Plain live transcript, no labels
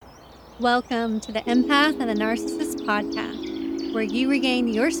Welcome to the Empath and the Narcissist podcast, where you regain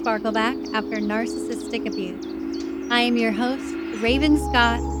your sparkle back after narcissistic abuse. I am your host, Raven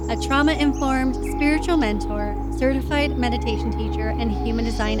Scott, a trauma-informed spiritual mentor, certified meditation teacher, and human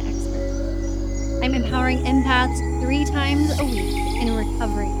design expert. I'm empowering empaths 3 times a week in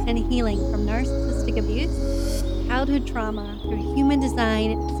recovery and healing from narcissistic abuse, childhood trauma through human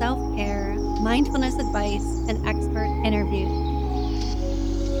design, self-care, mindfulness advice, and expert interviews.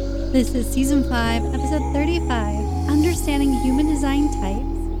 This is Season 5, Episode 35, Understanding Human Design Types.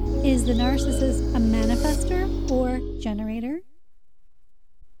 Is the narcissist a manifestor or generator?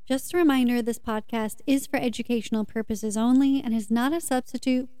 Just a reminder, this podcast is for educational purposes only and is not a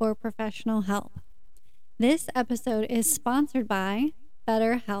substitute for professional help. This episode is sponsored by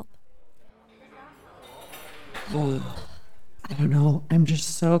BetterHelp. I don't know. I'm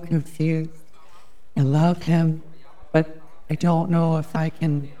just so confused. I love him, but I don't know if I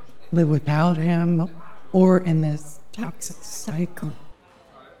can live without him or in this toxic cycle.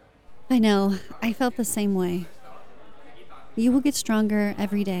 I know. I felt the same way. You will get stronger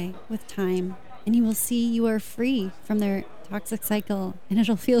every day with time, and you will see you are free from their toxic cycle, and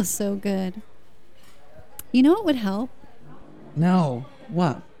it'll feel so good. You know what would help? No.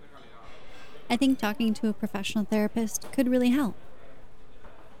 What? I think talking to a professional therapist could really help.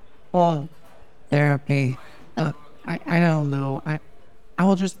 Well, therapy. I don't know. I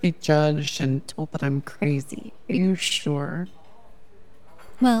will just be judged and told that I'm crazy. Are you sure?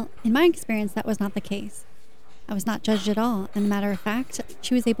 Well, in my experience, that was not the case. I was not judged at all. And matter of fact,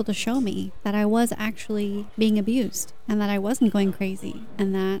 she was able to show me that I was actually being abused and that I wasn't going crazy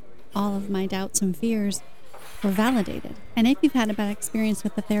and that all of my doubts and fears were validated. And if you've had a bad experience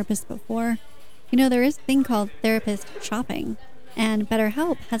with a therapist before, you know, there is a thing called therapist shopping. And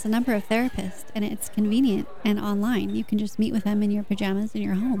BetterHelp has a number of therapists, and it's convenient and online. You can just meet with them in your pajamas in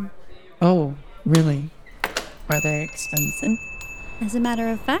your home. Oh, really? Are they expensive? As a matter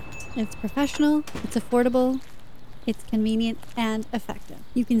of fact, it's professional, it's affordable, it's convenient, and effective.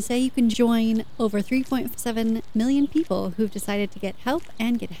 You can say you can join over 3.7 million people who've decided to get help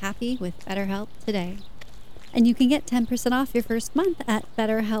and get happy with BetterHelp today. And you can get 10% off your first month at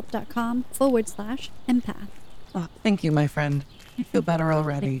betterhelp.com/empath. Oh, thank you, my friend. I feel better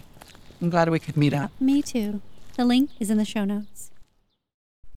already. I'm glad we could meet up. Me too. The link is in the show notes.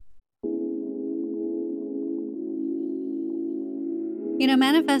 You know,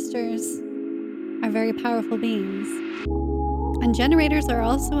 manifestors are very powerful beings. And generators are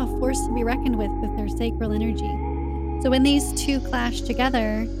also a force to be reckoned with their sacral energy. So when these two clash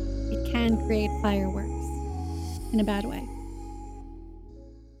together, it can create fireworks in a bad way.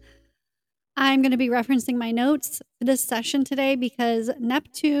 I'm going to be referencing my notes for this session today because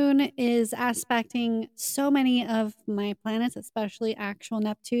Neptune is aspecting so many of my planets, especially actual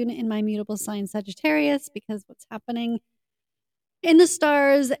Neptune in my mutable sign Sagittarius, because what's happening in the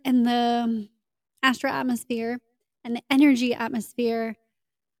stars and the astral atmosphere and the energy atmosphere.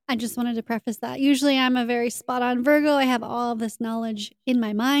 I just wanted to preface that. Usually I'm a very spot on Virgo. I have all of this knowledge in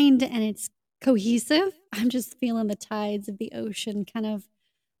my mind and it's cohesive. I'm just feeling the tides of the ocean kind of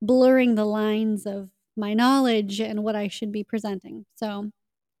blurring the lines of my knowledge and what I should be presenting. So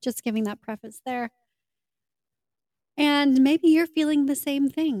just giving that preface there. And maybe you're feeling the same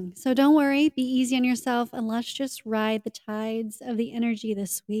thing. So don't worry, be easy on yourself, and let's just ride the tides of the energy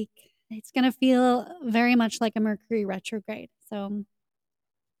this week. It's going to feel very much like a Mercury retrograde. So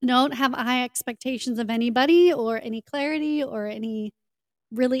don't have high expectations of anybody or any clarity or any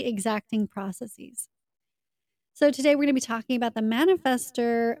really exacting processes. So today we're going to be talking about the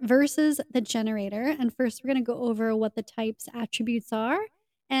manifestor versus the generator. And first we're going to go over what the types attributes are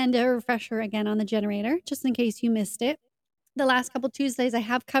and a refresher again on the generator, just in case you missed it. The last couple Tuesdays I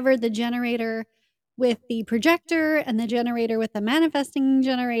have covered the generator with the projector and the generator with the manifesting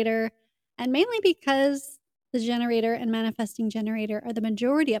generator. And mainly because the generator and manifesting generator are the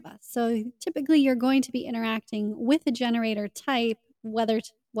majority of us. So typically you're going to be interacting with a generator type,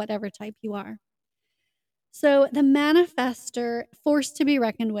 whatever type you are. So the manifestor, force to be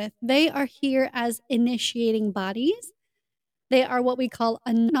reckoned with, they are here as initiating bodies. They are what we call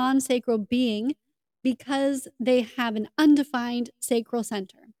a non-sacral being because they have an undefined sacral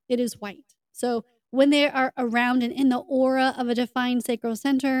center. It is white. So when they are around and in the aura of a defined sacral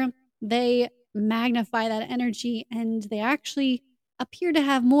center, they magnify that energy and they actually appear to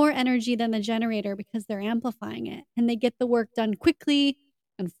have more energy than the generator because they're amplifying it and they get the work done quickly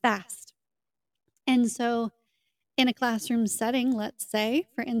and fast. And so in a classroom setting, let's say,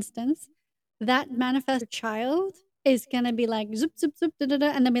 for instance, that manifestor child is going to be like, zoop, zoop, zoop, da, da,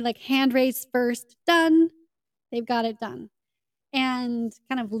 da, and then be like, hand raise first, done. They've got it done. and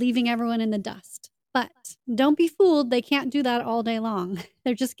kind of leaving everyone in the dust. But don't be fooled, they can't do that all day long.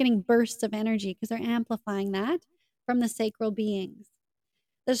 They're just getting bursts of energy because they're amplifying that from the sacral beings.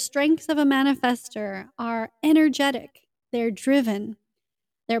 The strengths of a manifestor are energetic, they're driven,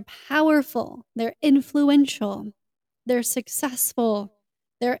 they're powerful, they're influential, they're successful,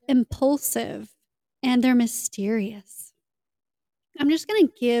 they're impulsive, and they're mysterious. I'm just going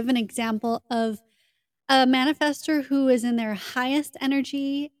to give an example of a manifestor who is in their highest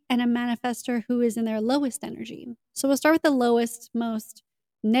energy and a manifestor who is in their lowest energy. So we'll start with the lowest, most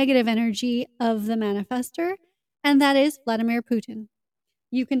negative energy of the manifestor, and that is Vladimir Putin.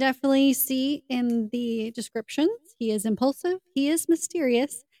 You can definitely see in the descriptions, he is impulsive, he is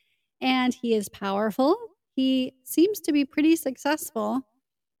mysterious, and he is powerful. He seems to be pretty successful,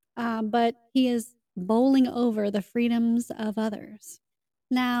 but he is bowling over the freedoms of others.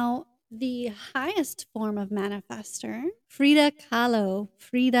 Now, the highest form of manifestor, Frida Kahlo.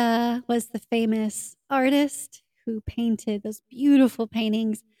 Frida was the famous artist who painted those beautiful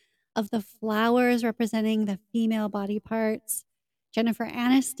paintings of the flowers representing the female body parts. Jennifer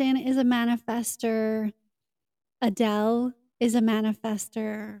Aniston is a manifestor. Adele is a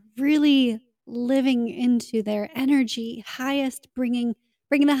manifestor, really living into their energy, bringing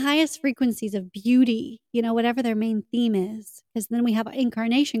the highest frequencies of beauty, whatever their main theme is. Because then we have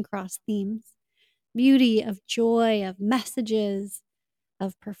incarnation cross themes, beauty, of joy, of messages,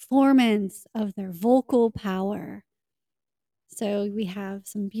 of performance, of their vocal power. So we have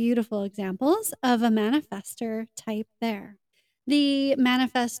some beautiful examples of a manifestor type there. The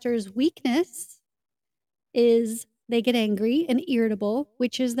manifestor's weakness is they get angry and irritable,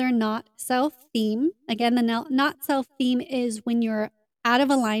 which is their not self theme. Again, the not self theme is when you're out of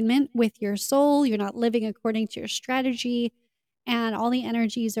alignment with your soul, you're not living according to your strategy, and all the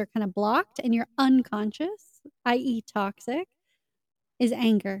energies are kind of blocked and you're unconscious, i.e., toxic, is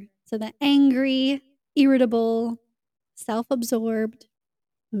anger. So the angry, irritable, self absorbed,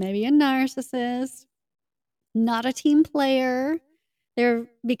 maybe a narcissist, not a team player.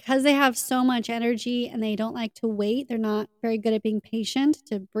 Because they have so much energy and they don't like to wait, they're not very good at being patient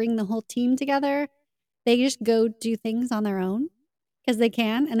to bring the whole team together. They just go do things on their own because they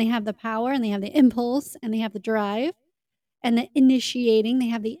can, and they have the power and they have the impulse and they have the drive and they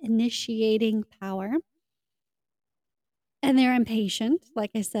have the initiating power. And they're impatient,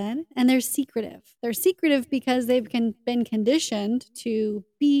 like I said, and they're secretive. They're secretive because they've been conditioned to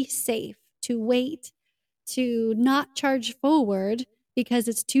be safe, to wait, to not charge forward because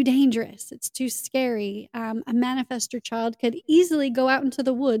it's too dangerous, it's too scary. A manifestor child could easily go out into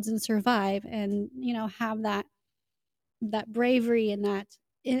the woods and survive, and have that bravery and that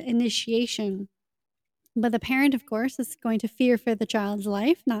initiation. But the parent, of course, is going to fear for the child's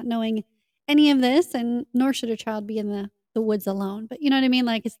life, not knowing any of this, and nor should a child be in the woods alone. But you know what I mean?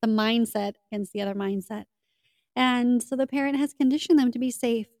 Like, it's the mindset against the other mindset. And so the parent has conditioned them to be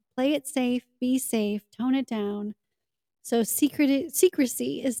safe. Play it safe, be safe, tone it down. So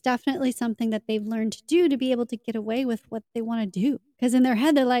secrecy is definitely something that they've learned to do to be able to get away with what they want to do. Because in their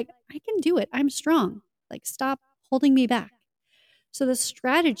head, they're like, I can do it. I'm strong. Like, stop holding me back. So the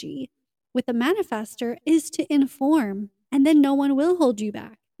strategy with the manifestor is to inform, and then no one will hold you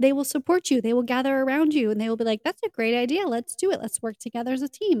back. They will support you. They will gather around you, and they will be like, that's a great idea. Let's do it. Let's work together as a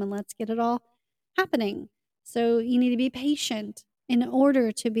team, and let's get it all happening. So you need to be patient in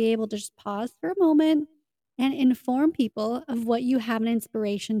order to be able to just pause for a moment and inform people of what you have an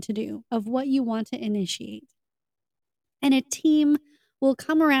inspiration to do, of what you want to initiate. And a team will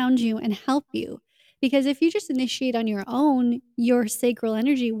come around you and help you. Because if you just initiate on your own, your sacral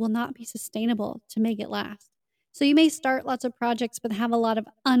energy will not be sustainable to make it last. So you may start lots of projects, but have a lot of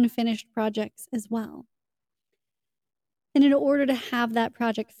unfinished projects as well. And in order to have that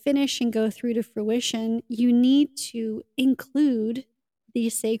project finish and go through to fruition, you need to include the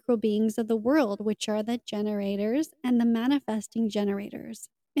sacral beings of the world, which are the generators and the manifesting generators,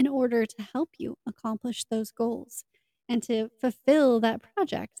 in order to help you accomplish those goals and to fulfill that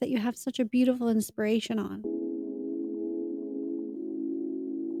project that you have such a beautiful inspiration on.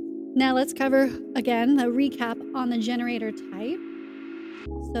 Now let's cover again the recap on the generator type.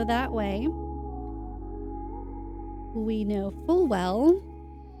 So that way we know full well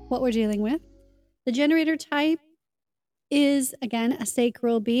what we're dealing with. The generator type is, again, a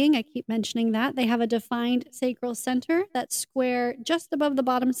sacral being. I keep mentioning that. They have a defined sacral center, that square just above the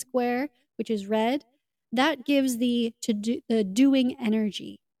bottom square, which is red. That gives the doing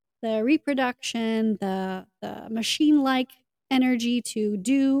energy, the reproduction, the machine-like energy to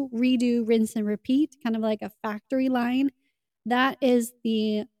do, redo, rinse, and repeat, kind of like a factory line. That is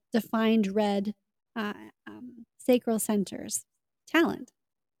the defined red sacral centers. talent.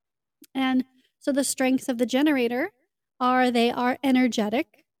 And so the strengths of the generator are they are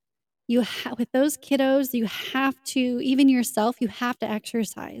energetic. With those kiddos, you have to, even yourself, you have to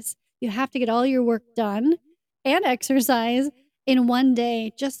exercise. You have to get all your work done and exercise in one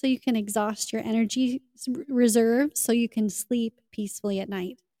day just so you can exhaust your energy reserve so you can sleep peacefully at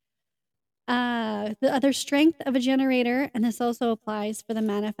night. The other strength of a generator, and this also applies for the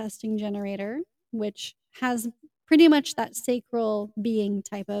manifesting generator, which has pretty much that sacral being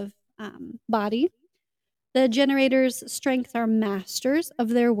type of body. The generator's strengths are masters of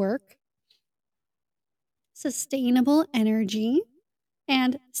their work, sustainable energy,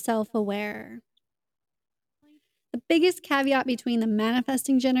 and self-aware. The biggest caveat between the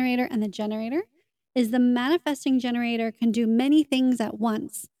manifesting generator and the generator is the manifesting generator can do many things at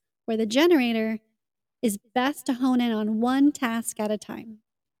once, where the generator is best to hone in on one task at a time.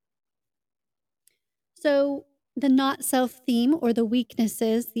 So the not self theme or the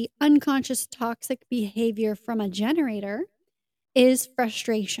weaknesses, the unconscious toxic behavior from a generator is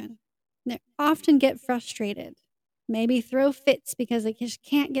frustration. They often get frustrated, maybe throw fits because they just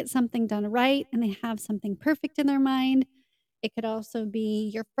can't get something done right and they have something perfect in their mind. It could also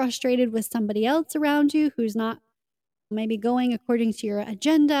be you're frustrated with somebody else around you who's not maybe going according to your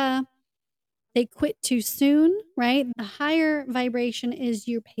agenda. They quit too soon, right? The higher vibration is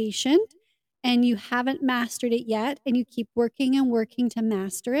you're patient and you haven't mastered it yet and you keep working and working to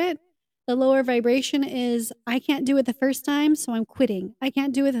master it. The lower vibration is I can't do it the first time, so I'm quitting. I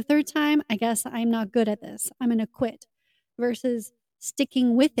can't do it the third time. I guess I'm not good at this. I'm going to quit versus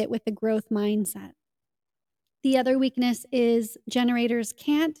sticking with it with the growth mindset. The other weakness is generators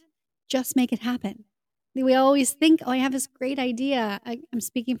can't just make it happen. We always think, oh, I have this great idea. I'm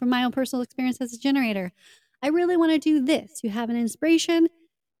speaking from my own personal experience as a generator. I really want to do this. You have an inspiration,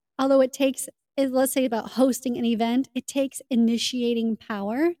 although it takes, let's say about hosting an event, it takes initiating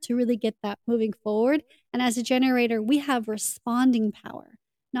power to really get that moving forward. And as a generator, we have responding power,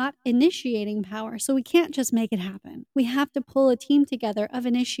 not initiating power. So we can't just make it happen. We have to pull a team together of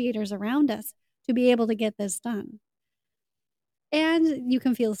initiators around us to be able to get this done. And you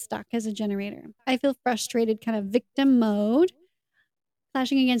can feel stuck as a generator. I feel frustrated, kind of victim mode,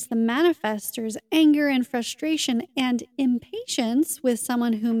 clashing against the manifestor's anger and frustration and impatience with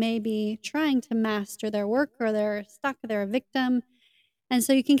someone who may be trying to master their work or they're stuck, they're a victim. And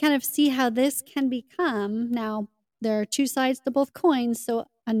so you can kind of see how this can become. Now, there are two sides to both coins. So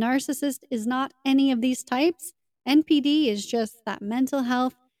a narcissist is not any of these types. NPD is just that mental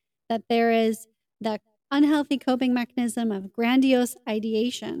health, that there is that unhealthy coping mechanism of grandiose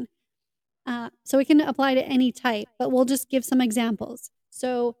ideation. So it can apply to any type, but we'll just give some examples.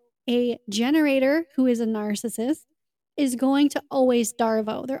 So a generator who is a narcissist is going to always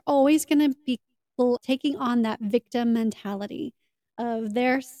Darvo. They're always going to be taking on that victim mentality of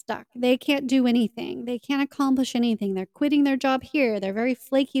they're stuck. They can't do anything. They can't accomplish anything. They're quitting their job here. They're very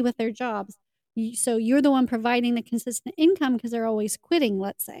flaky with their jobs. So you're the one providing the consistent income because they're always quitting,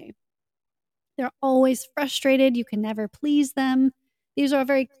 let's say. They're always frustrated. You can never please them. These are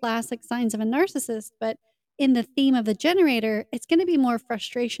very classic signs of a narcissist, but in the theme of the generator, it's going to be more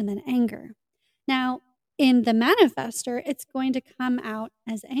frustration than anger. Now, in the manifestor, it's going to come out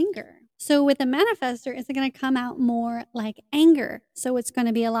as anger. So with the manifestor, it's going to come out more like anger. So it's going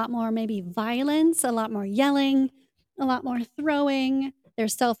to be a lot more maybe violence, a lot more yelling, a lot more throwing. They're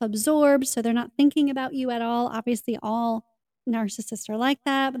self-absorbed, so they're not thinking about you at all. Obviously, all narcissists are like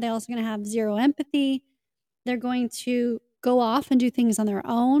that, but they're also going to have zero empathy. They're going to go off and do things on their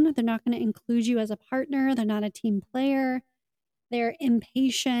own. They're not going to include you as a partner. They're not a team player. They're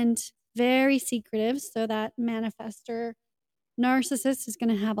impatient, very secretive. So that manifestor narcissist is going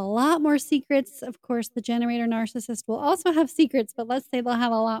to have a lot more secrets. Of course, the generator narcissist will also have secrets, but let's say they'll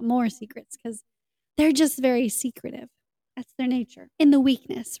have a lot more secrets because they're just very secretive. That's their nature. In the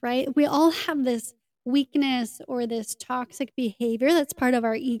weakness, right? We all have this weakness or this toxic behavior that's part of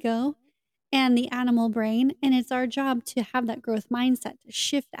our ego and the animal brain. And it's our job to have that growth mindset, to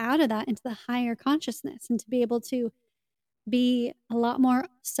shift out of that into the higher consciousness and to be able to be a lot more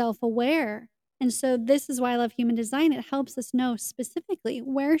self-aware. And so this is why I love human design. It helps us know specifically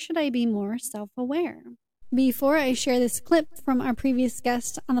where should I be more self-aware. Before I share this clip from our previous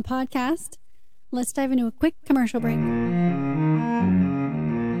guest on the podcast, let's dive into a quick commercial break.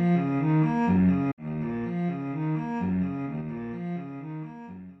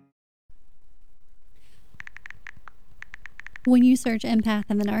 When you search Empath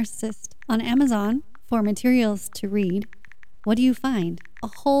and the Narcissist on Amazon for materials to read, what do you find? A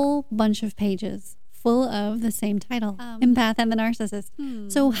whole bunch of pages full of the same title, Empath and the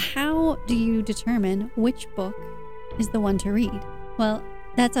Narcissist. So how do you determine which book is the one to read? Well,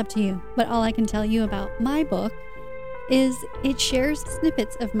 that's up to you. But all I can tell you about my book is it shares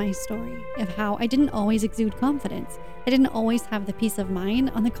snippets of my story, of how I didn't always exude confidence. I didn't always have the peace of mind.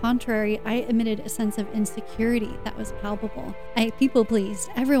 On the contrary, I emitted a sense of insecurity that was palpable. I people pleased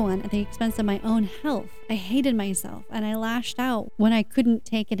everyone at the expense of my own health. I hated myself and I lashed out when I couldn't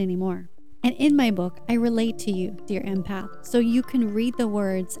take it anymore. And in my book, I relate to you, dear empath, so you can read the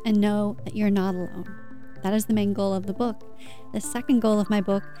words and know that you're not alone. That is the main goal of the book. The second goal of my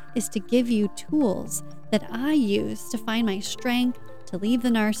book is to give you tools that I use to find my strength, to leave the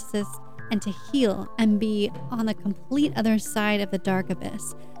narcissist, and to heal and be on the complete other side of the dark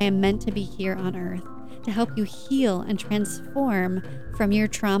abyss. I am meant to be here on earth to help you heal and transform from your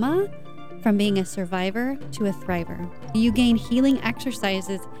trauma, from being a survivor to a thriver. You gain healing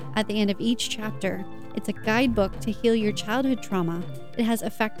exercises at the end of each chapter. It's a guidebook to heal your childhood trauma. It has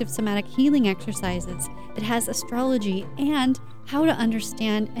effective somatic healing exercises. It has astrology and how to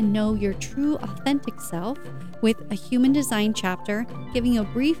understand and know your true authentic self, with a human design chapter giving you a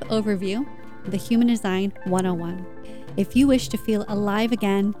brief overview of the Human Design 101. If you wish to feel alive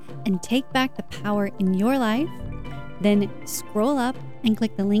again and take back the power in your life, then scroll up and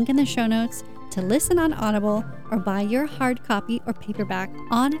click the link in the show notes to listen on Audible or buy your hard copy or paperback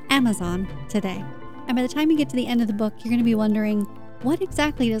on Amazon today. And by the time you get to the end of the book, you're going to be wondering, what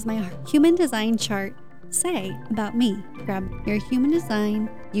exactly does my human design chart say about me? Grab your human design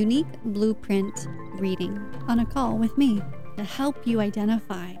unique blueprint reading on a call with me to help you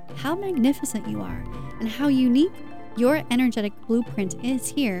identify how magnificent you are and how unique your energetic blueprint is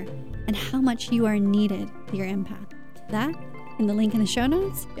here and how much you are needed, dear empath. That in the link in the show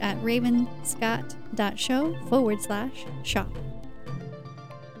notes at ravenscott.show/shop.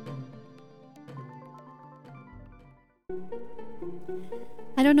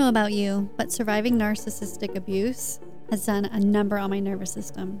 I don't know about you, but surviving narcissistic abuse has done a number on my nervous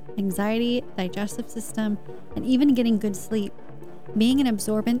system, anxiety, digestive system, and even getting good sleep. Being an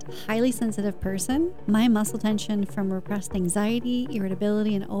absorbent, highly sensitive person, my muscle tension from repressed anxiety,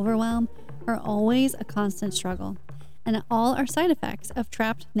 irritability, and overwhelm are always a constant struggle, and all are side effects of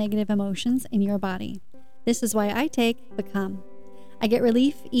trapped negative emotions in your body. This is why I take Become. I get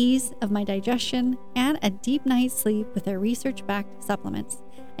relief, ease of my digestion, and a deep night's sleep with their research-backed supplements.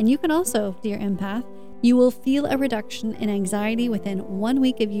 And you can also, dear empath, you will feel a reduction in anxiety within 1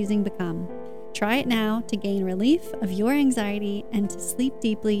 week of using Become. Try it now to gain relief of your anxiety and to sleep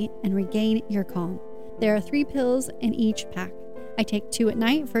deeply and regain your calm. There are 3 pills in each pack. I take 2 at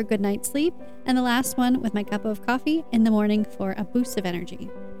night for a good night's sleep, and the last one with my cup of coffee in the morning for a boost of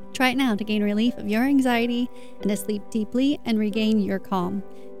energy. Try it now to gain relief of your anxiety and to sleep deeply and regain your calm.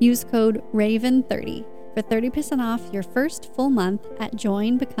 Use code RAVEN30 for 30% off your first full month at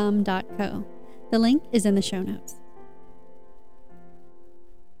joinbecome.co. The link is in the show notes.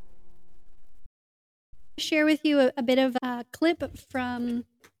 Share with you a bit of a clip from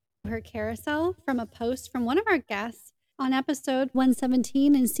her carousel from a post from one of our guests on episode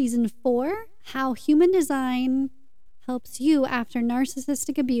 117 in season 4, How Human Design Helps You After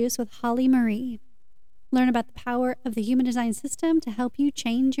Narcissistic Abuse with Holly Marie. Learn about the power of the human design system to help you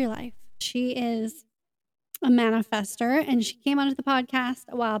change your life. She is a manifestor and she came onto the podcast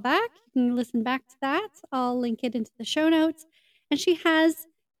a while back. You can listen back to that. I'll link it into the show notes. And she has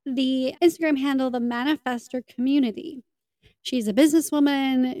the Instagram handle, the Manifestor Community. She's a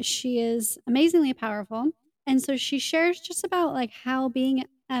businesswoman. She is amazingly powerful. And so she shares just about like how being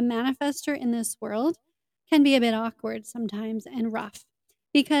a manifestor in this world can be a bit awkward sometimes and rough.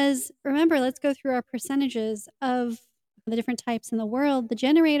 Because remember, let's go through our percentages of the different types in the world. The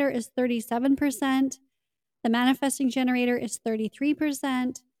generator is 37%. The manifesting generator is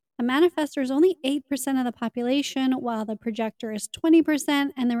 33%. The manifestor is only 8% of the population, while the projector is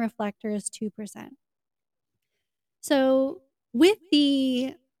 20% and the reflector is 2%. So with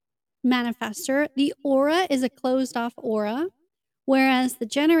the manifestor, the aura is a closed off aura, whereas the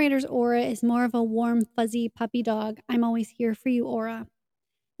generator's aura is more of a warm, fuzzy puppy dog, I'm always here for you aura.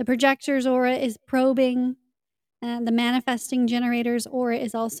 The projector's aura is probing, and the manifesting generator's aura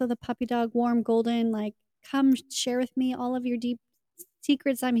is also the puppy dog, warm, golden, like, come share with me all of your deep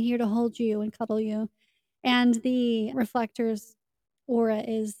secrets. I'm here to hold you and cuddle you. And the reflector's aura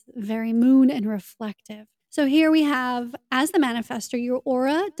is very moon and reflective. So here we have, as the manifestor, your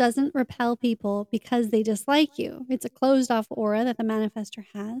aura doesn't repel people because they dislike you. It's a closed off aura that the manifestor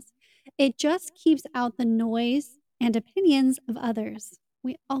has. It just keeps out the noise and opinions of others.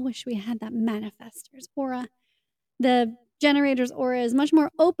 We all wish we had that manifestor's aura. The generator's aura is much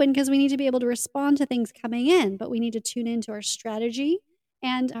more open because we need to be able to respond to things coming in, but we need to tune into our strategy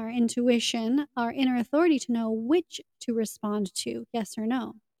and our intuition, our inner authority to know which to respond to, yes or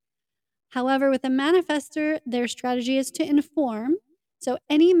no. However, with a manifestor, their strategy is to inform. So,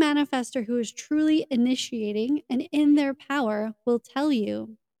 any manifestor who is truly initiating and in their power will tell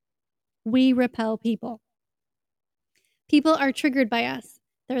you, we repel people. People are triggered by us,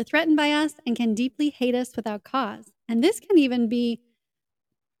 they're threatened by us, and can deeply hate us without cause. And this can even be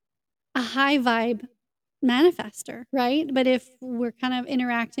a high vibe manifestor, right? But if we're kind of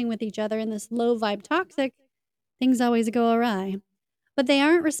interacting with each other in this low vibe toxic, things always go awry. But they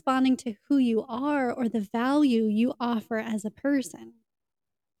aren't responding to who you are or the value you offer as a person.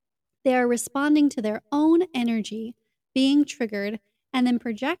 They are responding to their own energy being triggered and then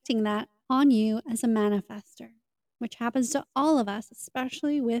projecting that on you as a manifestor, which happens to all of us,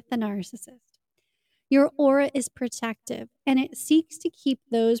 especially with the narcissist. Your aura is protective and it seeks to keep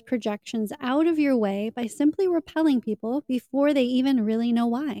those projections out of your way by simply repelling people before they even really know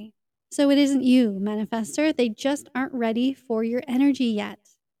why. So it isn't you, manifestor. They just aren't ready for your energy yet.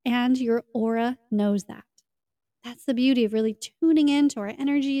 And your aura knows that. That's the beauty of really tuning into our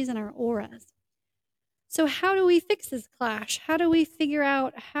energies and our auras. So, how do we fix this clash? How do we figure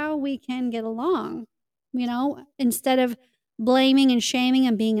out how we can get along? Instead of blaming and shaming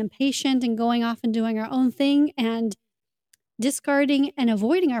and being impatient and going off and doing our own thing and discarding and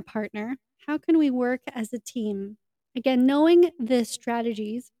avoiding our partner, how can we work as a team? Again, knowing the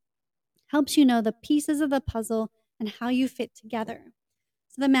strategies helps you know the pieces of the puzzle and how you fit together.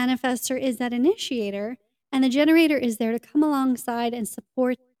 So the manifestor is that initiator, and the generator is there to come alongside and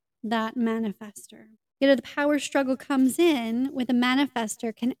support that manifestor. The power struggle comes in with a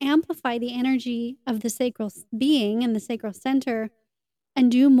manifestor can amplify the energy of the sacral being in the sacral center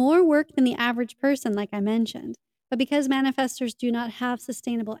and do more work than the average person, like I mentioned. But because manifestors do not have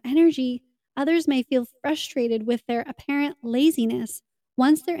sustainable energy, others may feel frustrated with their apparent laziness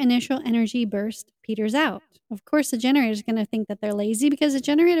once their initial energy burst peters out. Of course, the generator is going to think that they're lazy because the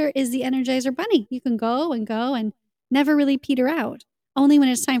generator is the Energizer Bunny. You can go and never really peter out. Only when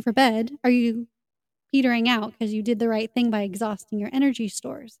it's time for bed are you petering out because you did the right thing by exhausting your energy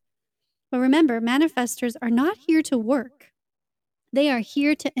stores. But remember, manifestors are not here to work. They are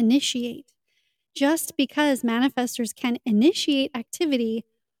here to initiate. Just because manifestors can initiate activity,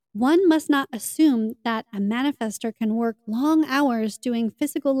 one must not assume that a manifestor can work long hours doing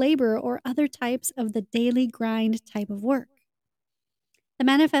physical labor or other types of the daily grind type of work. The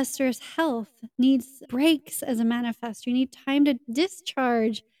manifestor's health needs breaks as a manifestor. You need time to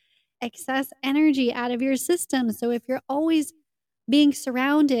discharge excess energy out of your system. So if you're always being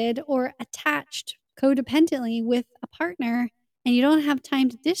surrounded or attached codependently with a partner and you don't have time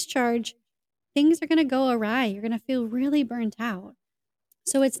to discharge, things are going to go awry. You're going to feel really burnt out.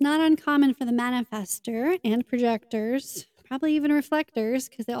 So it's not uncommon for the manifestor and projectors, probably even reflectors,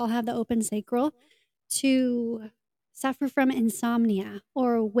 because they all have the open sacral, to suffer from insomnia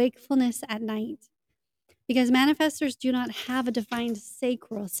or wakefulness at night. Because manifestors do not have a defined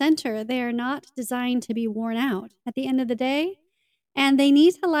sacral center. They are not designed to be worn out at the end of the day, and they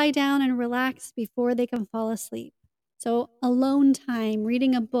need to lie down and relax before they can fall asleep. So alone time,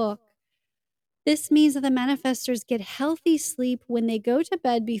 reading a book. This means that the manifestors get healthy sleep when they go to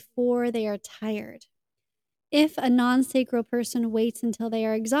bed before they are tired. If a non-sacral person waits until they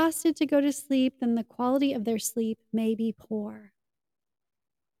are exhausted to go to sleep, then the quality of their sleep may be poor.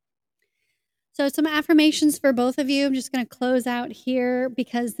 So some affirmations for both of you. I'm just going to close out here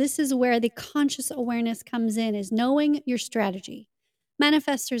because this is where the conscious awareness comes in, is knowing your strategy.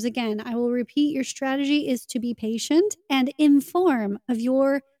 Manifestors, again, I will repeat, your strategy is to be patient and inform of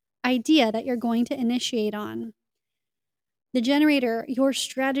your idea that you're going to initiate on. The generator, your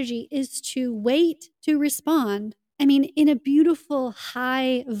strategy is to wait to respond. I mean, in a beautiful,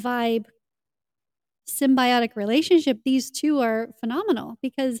 high vibe, symbiotic relationship, these two are phenomenal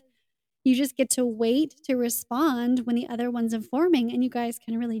because you just get to wait to respond when the other one's informing, and you guys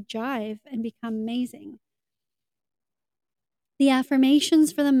can really jive and become amazing. The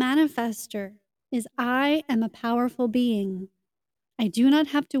affirmations for the manifestor is, I am a powerful being. I do not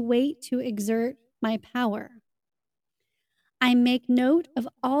have to wait to exert my power. I make note of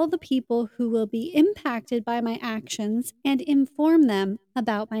all the people who will be impacted by my actions and inform them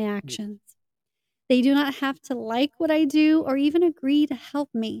about my actions. They do not have to like what I do or even agree to help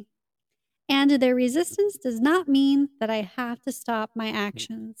me. And their resistance does not mean that I have to stop my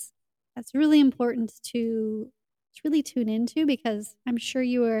actions. That's really important to really tune into, because I'm sure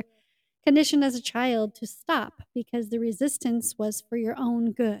you were conditioned as a child to stop because the resistance was for your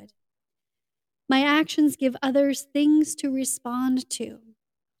own good. My actions give others things to respond to.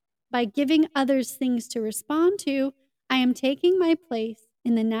 By giving others things to respond to, I am taking my place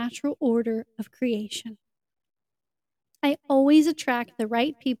in the natural order of creation. I always attract the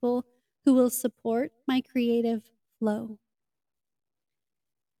right people who will support my creative flow.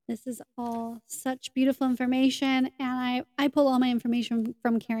 This is all such beautiful information, and I pull all my information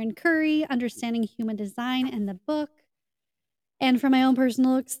from Karen Curry, Understanding Human Design, and the book, and from my own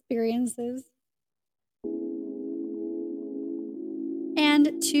personal experiences.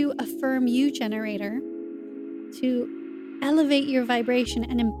 And to affirm you, generator, to elevate your vibration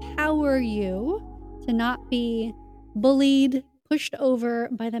and empower you to not be bullied, pushed over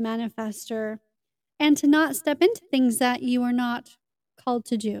by the manifestor, and to not step into things that you are not called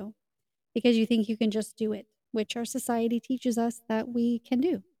to do because you think you can just do it, which our society teaches us that we can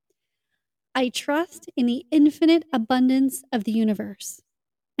do. I trust in the infinite abundance of the universe,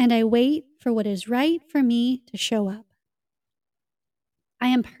 and I wait for what is right for me to show up. I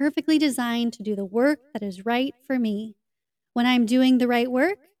am perfectly designed to do the work that is right for me. When I'm doing the right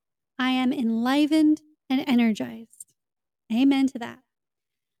work, I am enlivened and energized. Amen to that.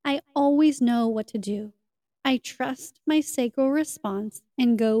 I always know what to do. I trust my sacral response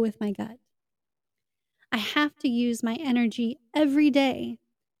and go with my gut. I have to use my energy every day.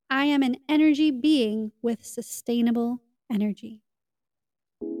 I am an energy being with sustainable energy.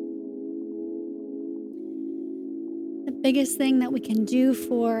 The biggest thing that we can do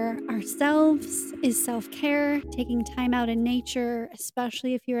for ourselves is self-care, taking time out in nature,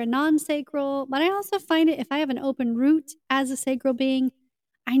 especially if you're a non-sacral. But I also find it if I have an open root as a sacral being,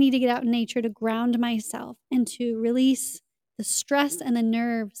 I need to get out in nature to ground myself and to release the stress and the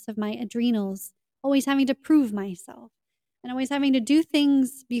nerves of my adrenals, always having to prove myself and always having to do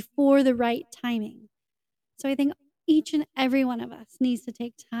things before the right timing. So I think each and every one of us needs to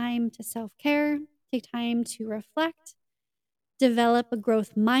take time to self-care, take time to reflect, develop a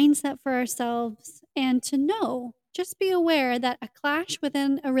growth mindset for ourselves, and to know, just be aware that a clash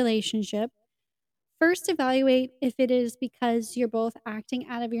within a relationship, first evaluate if it is because you're both acting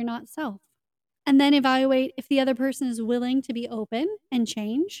out of your not self. And then evaluate if the other person is willing to be open and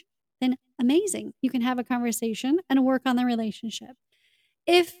change, then amazing. You can have a conversation and work on the relationship.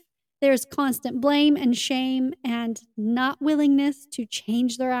 If there's constant blame and shame and not willingness to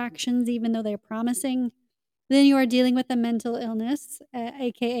change their actions, even though they're promising, then you are dealing with a mental illness,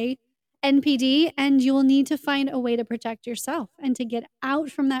 aka NPD, and you will need to find a way to protect yourself and to get out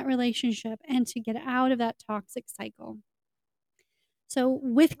from that relationship and to get out of that toxic cycle. So,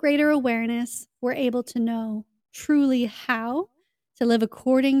 with greater awareness, we're able to know truly how to live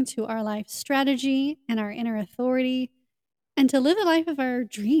according to our life strategy and our inner authority and to live a life of our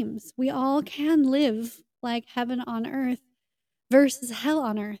dreams. We all can live like heaven on earth versus hell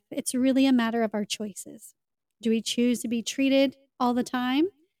on earth. It's really a matter of our choices. Do we choose to be treated all the time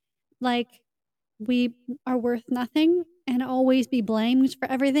like we are worth nothing and always be blamed for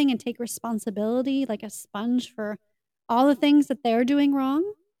everything and take responsibility like a sponge for all the things that they're doing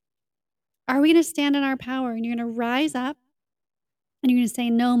wrong? Are we going to stand in our power and you're going to rise up and you're going to say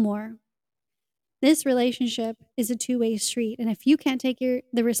no more? This relationship is a two-way street. And if you can't take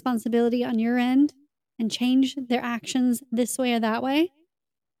the responsibility on your end and change their actions this way or that way,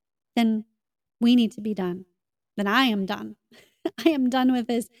 then we need to be done. Then I am done. I am done with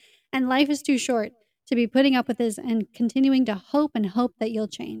this. And life is too short to be putting up with this and continuing to hope that you'll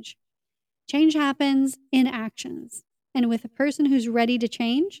change. Change happens in actions. And with a person who's ready to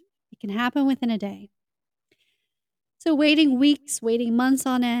change, it can happen within a day. So waiting weeks, waiting months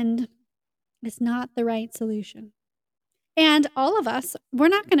on end is not the right solution. And all of us, we're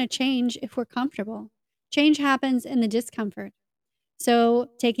not going to change if we're comfortable. Change happens in the discomfort. So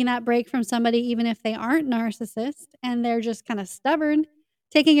taking that break from somebody, even if they aren't narcissist and they're just kind of stubborn,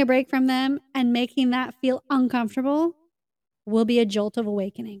 taking a break from them and making that feel uncomfortable will be a jolt of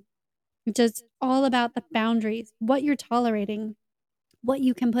awakening. It's just all about the boundaries, what you're tolerating, what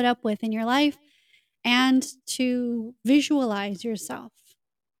you can put up with in your life, and to visualize yourself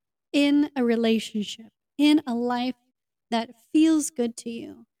in a relationship, in a life that feels good to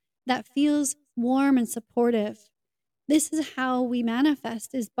you, that feels warm and supportive. This is how we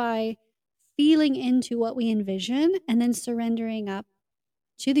manifest, is by feeling into what we envision and then surrendering up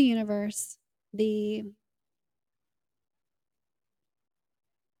to the universe, the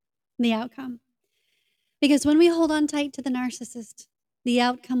outcome. Because when we hold on tight to the narcissist, the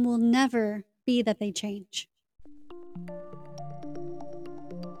outcome will never be that they change.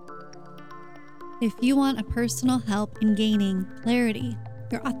 If you want a personal help in gaining clarity,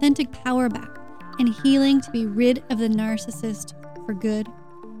 your authentic power back, and healing to be rid of the narcissist for good,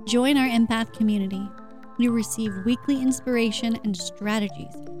 join our empath community. You receive weekly inspiration and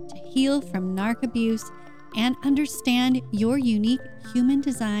strategies to heal from narc abuse and understand your unique human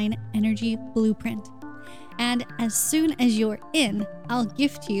design energy blueprint. And as soon as you're in, I'll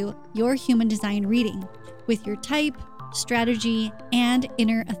gift you your human design reading with your type, strategy, and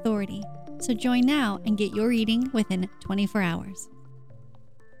inner authority. So join now and get your reading within 24 hours.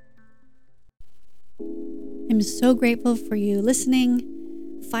 I'm so grateful for you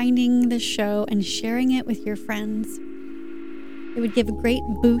listening, finding the show, and sharing it with your friends. It would give a great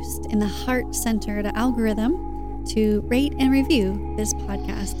boost in the heart-centered algorithm to rate and review this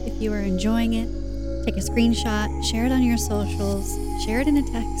podcast. If you are enjoying it, take a screenshot, share it on your socials, share it in a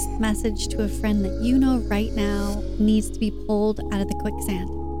text message to a friend that you know right now needs to be pulled out of the quicksand.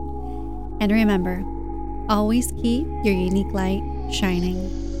 And remember, always keep your unique light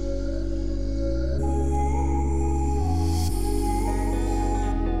shining.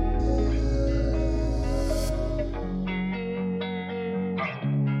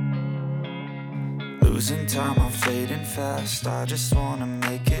 Losing time, I'm fading fast. I just wanna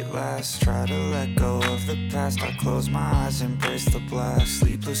make it last. Try to let go of the past. I close my eyes, embrace the blast.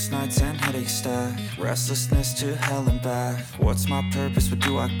 Sleepless nights and headaches stack. Restlessness to hell and back. What's my purpose? What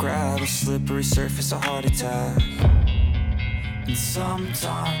do I grab? A slippery surface, a heart attack. And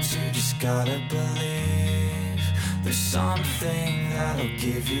sometimes you just gotta believe there's something that'll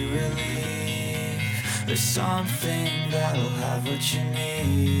give you relief. There's something that'll have what you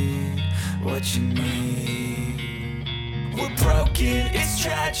need. What you need. We're broken, it's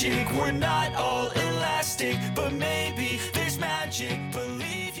tragic. We're not all elastic, but maybe there's magic.